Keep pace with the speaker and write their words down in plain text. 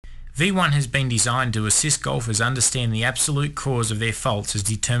V1 has been designed to assist golfers understand the absolute cause of their faults as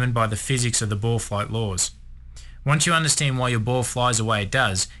determined by the physics of the ball flight laws. Once you understand why your ball flies the way it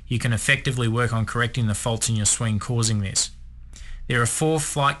does, you can effectively work on correcting the faults in your swing causing this. There are 4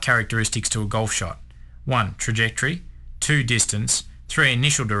 flight characteristics to a golf shot. 1. Trajectory, 2. Distance, 3.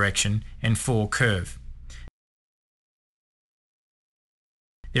 Initial direction, and 4. Curve.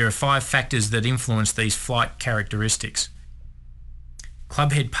 There are 5 factors that influence these flight characteristics.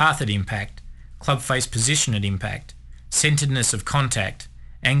 Club head path at impact, club face position at impact, centeredness of contact,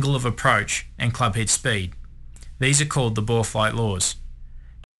 angle of approach, and club head speed. These are called the ball flight laws.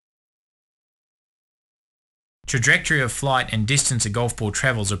 Trajectory of flight and distance a golf ball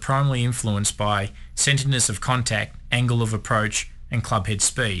travels are primarily influenced by centeredness of contact, angle of approach, and club head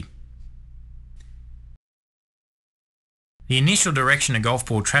speed. The initial direction a golf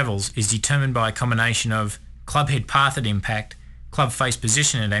ball travels is determined by a combination of club head path at impact, club face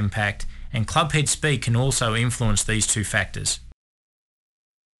position at impact, and club head speed can also influence these 2 factors.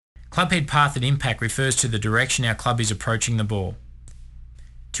 Club head path at impact refers to the direction our club is approaching the ball.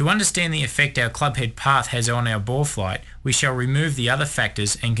 To understand the effect our club head path has on our ball flight, we shall remove the other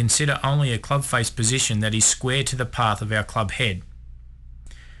factors and consider only a club face position that is square to the path of our club head.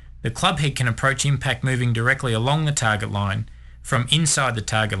 The club head can approach impact moving directly along the target line, from inside the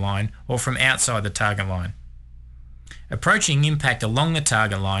target line, or from outside the target line. Approaching impact along the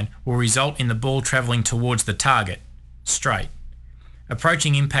target line will result in the ball travelling towards the target, straight.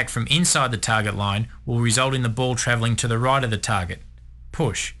 Approaching impact from inside the target line will result in the ball travelling to the right of the target,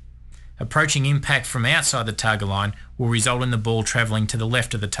 push. Approaching impact from outside the target line will result in the ball travelling to the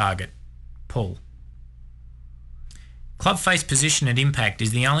left of the target, pull. Club face position at impact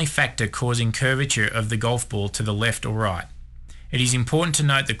is the only factor causing curvature of the golf ball to the left or right. It is important to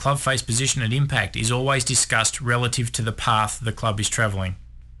note that club face position at impact is always discussed relative to the path the club is travelling.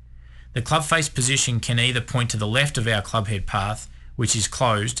 The club face position can either point to the left of our club head path, which is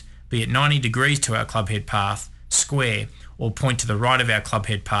closed, be at 90 degrees to our club head path, square, or point to the right of our club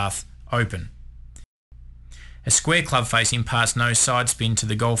head path, open. A square club face imparts no side spin to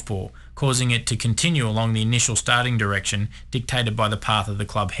the golf ball, causing it to continue along the initial starting direction dictated by the path of the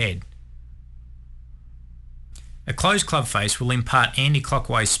club head. A closed club face will impart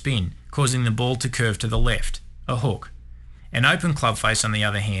anti-clockwise spin, causing the ball to curve to the left, a hook. An open club face, on the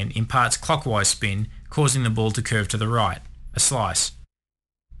other hand, imparts clockwise spin, causing the ball to curve to the right, a slice.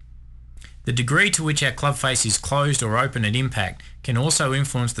 The degree to which our club face is closed or open at impact can also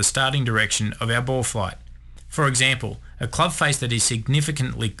influence the starting direction of our ball flight. For example, a club face that is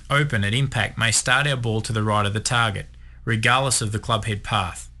significantly open at impact may start our ball to the right of the target, regardless of the club head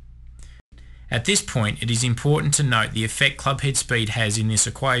path. At this point, it is important to note the effect club head speed has in this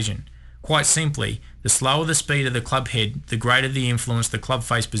equation. Quite simply, the slower the speed of the club head, the greater the influence the club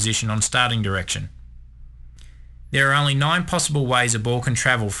face position on starting direction. There are only 9 possible ways a ball can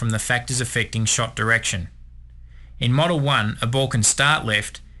travel from the factors affecting shot direction. In Model 1, a ball can start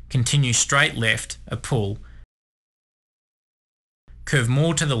left, continue straight left, a pull, curve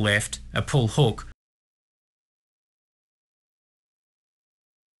more to the left, a pull hook,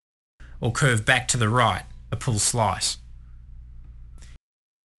 or curve back to the right, a pull slice.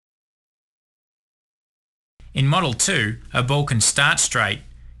 In Model 2, a ball can start straight,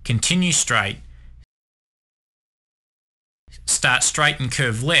 continue straight, start straight and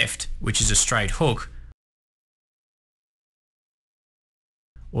curve left, which is a straight hook,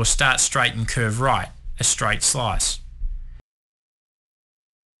 or start straight and curve right, a straight slice.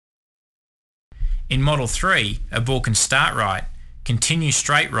 In Model 3, a ball can start right, continue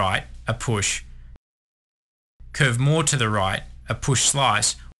straight right, a push, curve more to the right, a push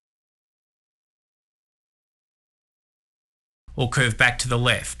slice, or curve back to the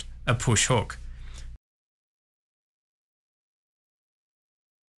left, a push hook.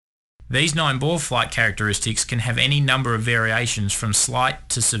 These 9 ball flight characteristics can have any number of variations from slight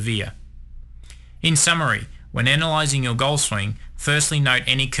to severe. In summary, when analysing your golf swing, firstly note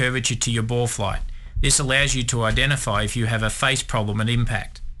any curvature to your ball flight. This allows you to identify if you have a face problem at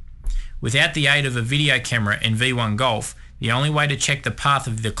impact. Without the aid of a video camera in V1 Golf, the only way to check the path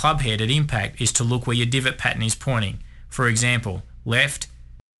of the club head at impact is to look where your divot pattern is pointing. For example, left,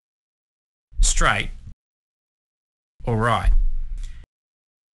 straight, or right.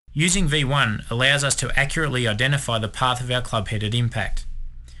 Using V1 allows us to accurately identify the path of our club head at impact.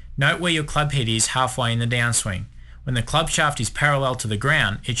 Note where your club head is halfway in the downswing. When the club shaft is parallel to the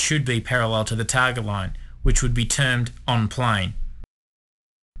ground, it should be parallel to the target line, which would be termed on plane.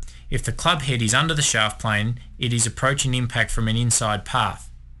 If the club head is under the shaft plane, it is approaching impact from an inside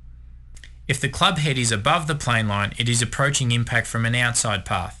path. If the club head is above the plane line, it is approaching impact from an outside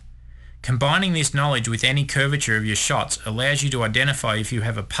path. Combining this knowledge with any curvature of your shots allows you to identify if you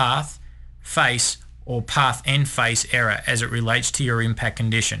have a path, face, or path and face error as it relates to your impact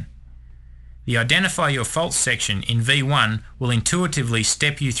condition. The Identify Your Faults section in V1 will intuitively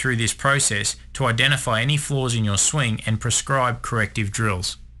step you through this process to identify any flaws in your swing and prescribe corrective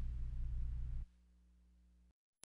drills.